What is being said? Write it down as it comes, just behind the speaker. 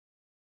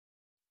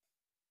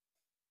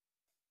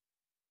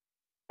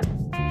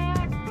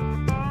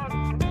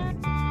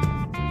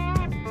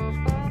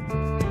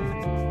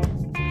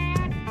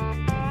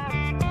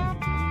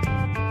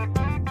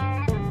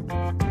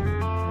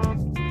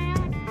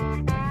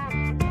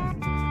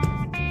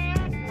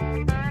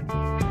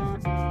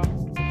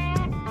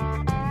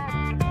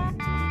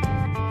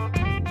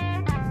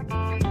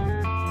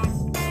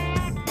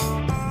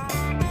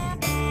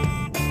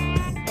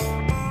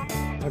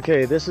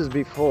Okay, this is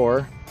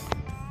before.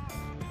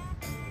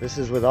 This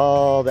is with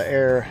all the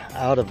air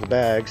out of the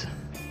bags.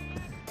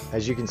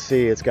 As you can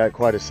see, it's got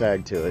quite a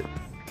sag to it.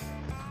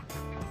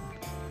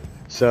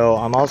 So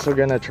I'm also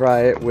going to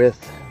try it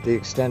with the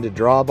extended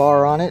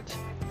drawbar on it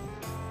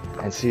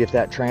and see if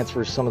that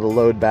transfers some of the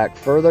load back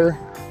further.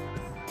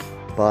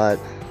 But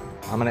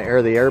I'm going to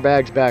air the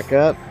airbags back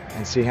up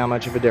and see how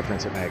much of a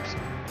difference it makes.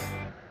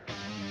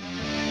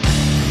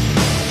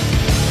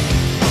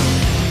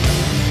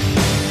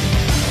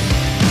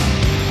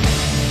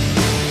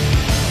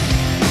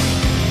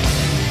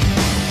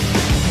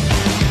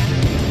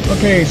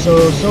 Okay,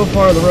 so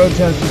far the road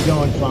test is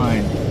going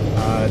fine.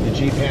 The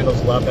Jeep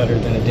handles a lot better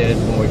than it did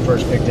when we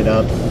first picked it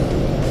up.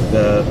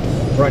 The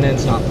front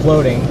end's not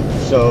floating,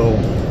 so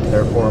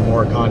therefore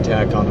more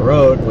contact on the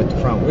road with the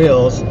front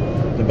wheels,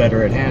 the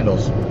better it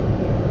handles.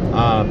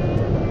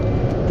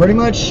 Pretty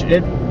much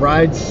it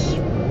rides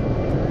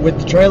with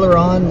the trailer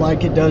on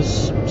like it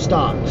does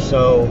stock,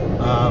 so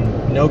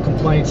no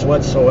complaints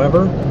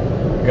whatsoever.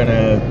 I'm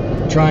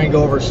gonna try and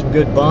go over some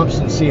good bumps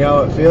and see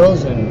how it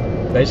feels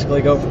and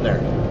basically go from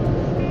there.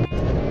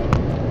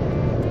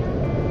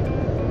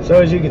 So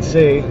as you can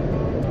see,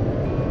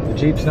 the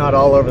Jeep's not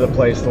all over the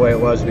place the way it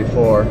was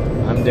before.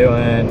 I'm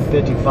doing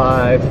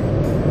 55,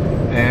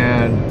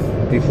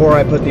 and before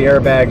I put the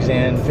airbags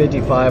in,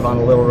 55 on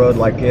a little road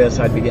like this,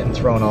 I'd be getting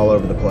thrown all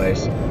over the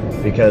place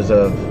because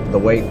of the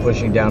weight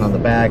pushing down on the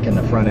back and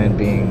the front end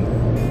being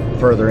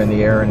further in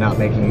the air and not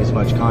making as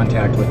much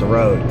contact with the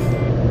road.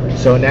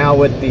 So now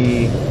with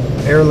the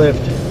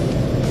airlift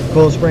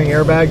coil spring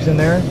airbags in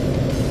there,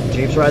 the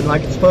Jeep's riding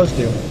like it's supposed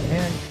to.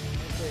 And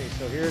okay,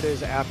 so here it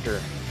is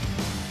after.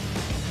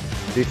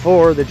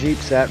 Before, the Jeep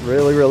sat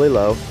really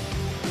low,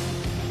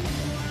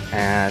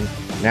 and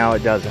now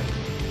it doesn't.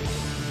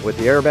 With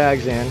the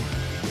airbags in,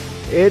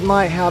 it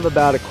might have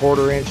about a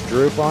 1/4 inch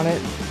droop on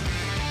it,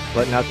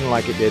 but nothing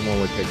like it did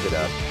when we picked it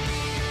up.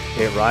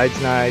 It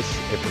rides nice,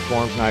 it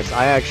performs nice.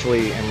 I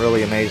actually am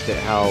really amazed at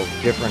how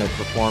different it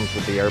performs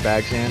with the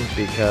airbags in,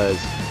 because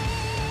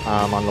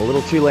on the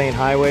little 2-lane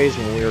highways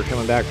when we were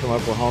coming back from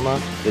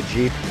Oklahoma, the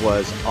Jeep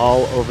was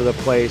all over the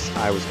place.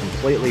 I was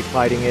completely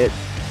fighting it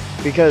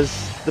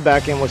because the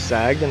back end was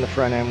sagged and the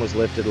front end was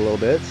lifted a little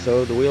bit,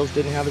 so the wheels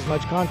didn't have as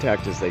much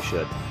contact as they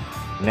should.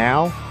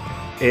 Now,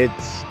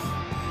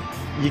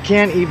 you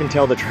can't even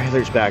tell the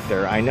trailer's back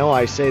there. I know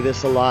I say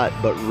this a lot,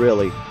 but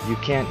really, you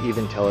can't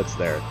even tell it's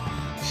there.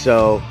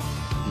 So,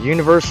 the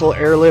Universal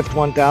Airlift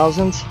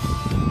 1000s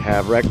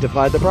have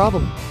rectified the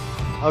problem.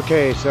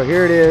 Okay, so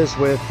here it is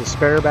with the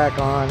spare back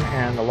on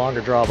and the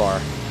longer drawbar.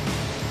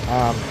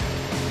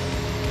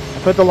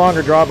 I put the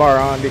longer drawbar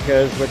on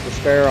because with the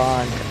spare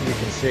on, you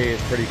can see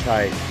it's pretty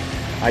tight.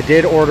 I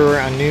did order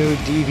a new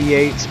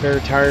DV8 spare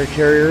tire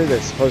carrier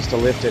that's supposed to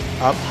lift it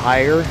up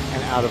higher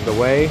and out of the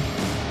way.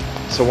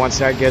 So once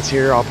that gets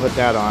here, I'll put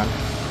that on.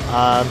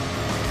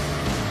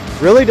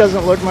 Really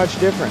doesn't look much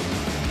different.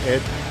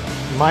 It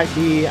might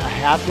be a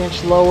 1/2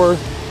 inch lower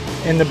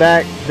in the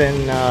back than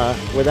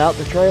without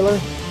the trailer.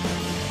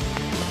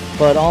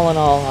 But all in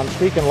all, I'm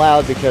speaking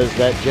loud because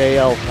that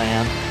JL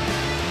fan,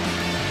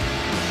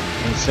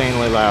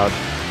 insanely loud.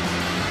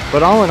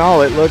 But all in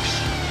all, it looks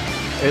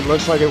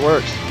like it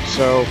works.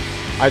 So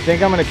I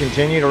think I'm going to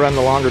continue to run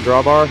the longer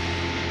drawbar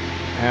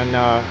and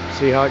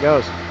see how it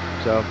goes.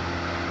 So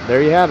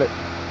there you have it.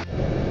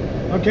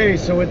 Okay,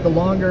 so with the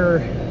longer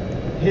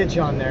hitch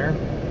on there,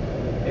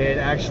 it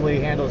actually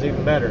handles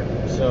even better.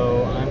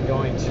 So I'm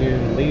going to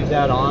leave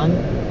that on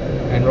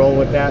and roll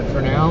with that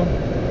for now.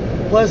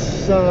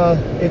 Plus,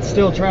 it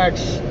still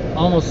tracks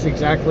almost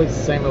exactly the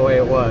same way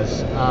it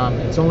was.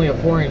 It's only a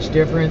 4-inch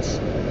difference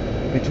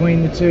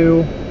between the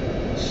two,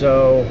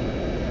 so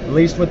at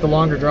least with the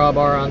longer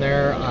drawbar on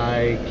there,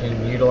 I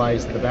can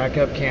utilize the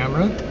backup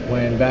camera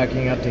when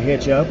backing up to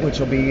hitch up, which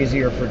will be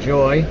easier for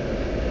Joy.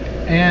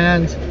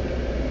 And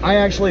I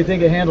actually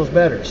think it handles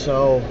better,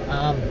 so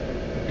I'm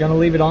gonna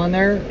leave it on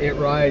there. It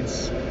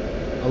rides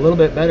a little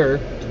bit better,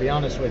 to be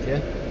honest with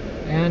you,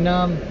 and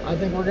I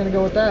think we're gonna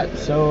go with that.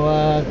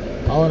 So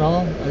all in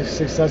all, a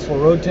successful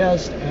road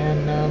test,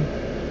 and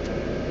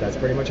that's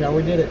pretty much how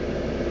we did it.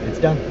 It's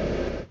done.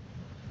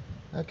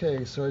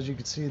 Okay, so as you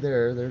can see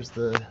there's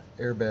the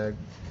airbag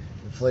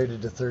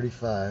inflated to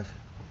 35.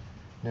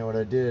 Now what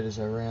I did is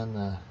I ran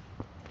the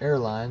air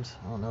lines,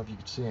 I don't know if you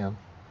can see them,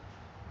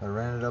 I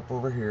ran it up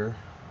over here,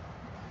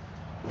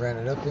 ran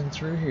it up in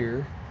through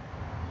here,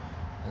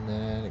 and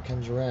then it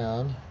comes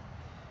around,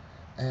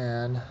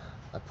 and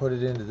I put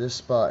it into this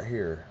spot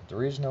here. The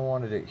reason I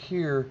wanted it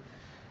here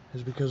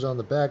is because on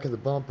the back of the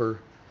bumper,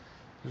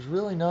 there's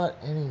really not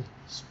any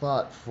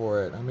spot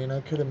for it. I mean,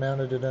 I could have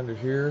mounted it under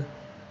here,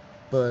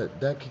 but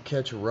that could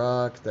catch a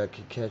rock, that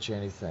could catch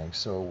anything.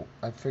 So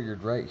I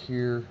figured right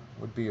here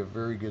would be a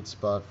very good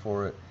spot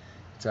for it.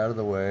 It's out of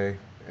the way,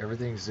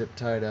 everything's zip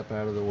tied up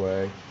out of the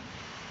way.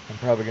 I'm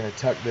probably going to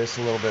tuck this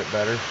a little bit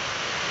better,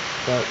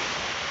 but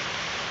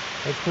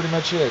that's pretty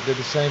much it. Did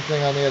the same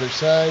thing on the other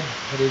side,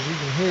 but as you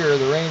can hear,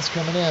 the rain's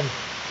coming in.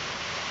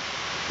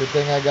 Good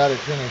thing I got it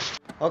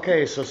finished.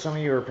 Okay, so some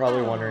of you are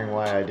probably wondering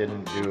why I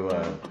didn't do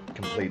a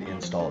complete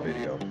install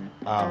video.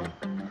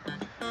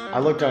 I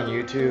looked on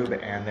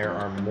YouTube and there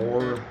are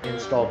more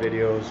install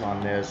videos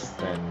on this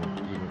than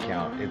you can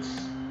count.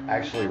 It's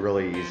actually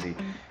really easy.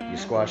 You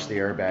squash the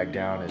airbag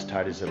down as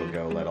tight as it'll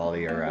go, let all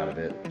the air out of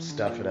it,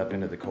 stuff it up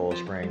into the coil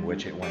spring,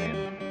 which it went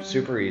in.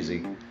 Super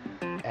easy.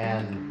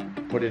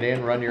 And put it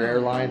in, run your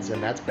airlines,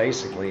 and that's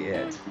basically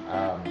it.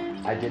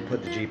 I did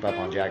put the Jeep up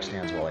on jack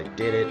stands while I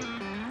did it,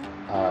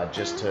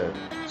 just to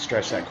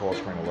stretch that coil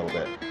spring a little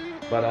bit.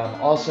 But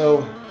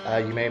also,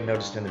 you may have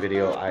noticed in the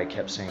video I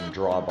kept saying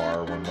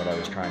drawbar when what I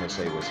was trying to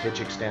say was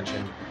hitch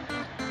extension.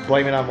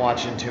 Blame it on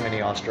watching too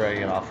many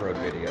Australian off-road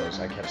videos.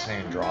 I kept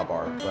saying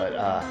drawbar, but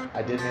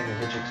I did mean the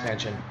hitch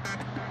extension.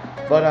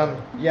 But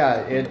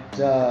yeah, it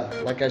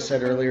like I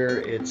said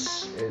earlier, it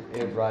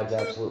rides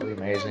absolutely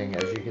amazing.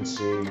 As you can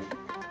see,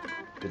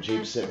 the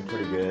Jeep's sitting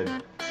pretty good,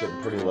 sitting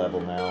pretty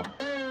level now,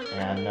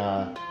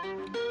 and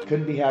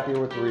couldn't be happier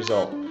with the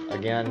result.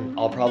 Again,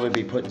 I'll probably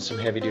be putting some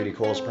heavy-duty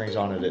coil springs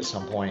on it at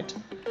some point,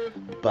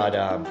 but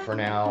for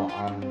now,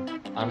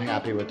 I'm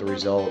happy with the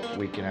result.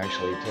 We can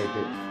actually take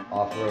it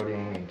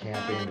off-roading and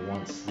camping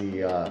once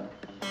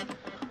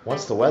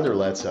the weather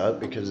lets up,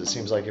 because it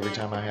seems like every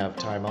time I have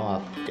time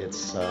off,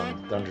 it's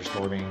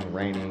thunderstorming,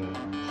 raining,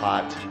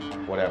 hot,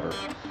 whatever.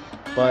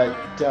 But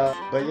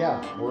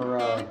yeah, we're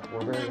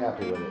very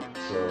happy with it.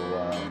 So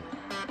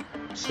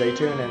stay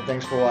tuned and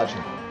thanks for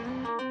watching.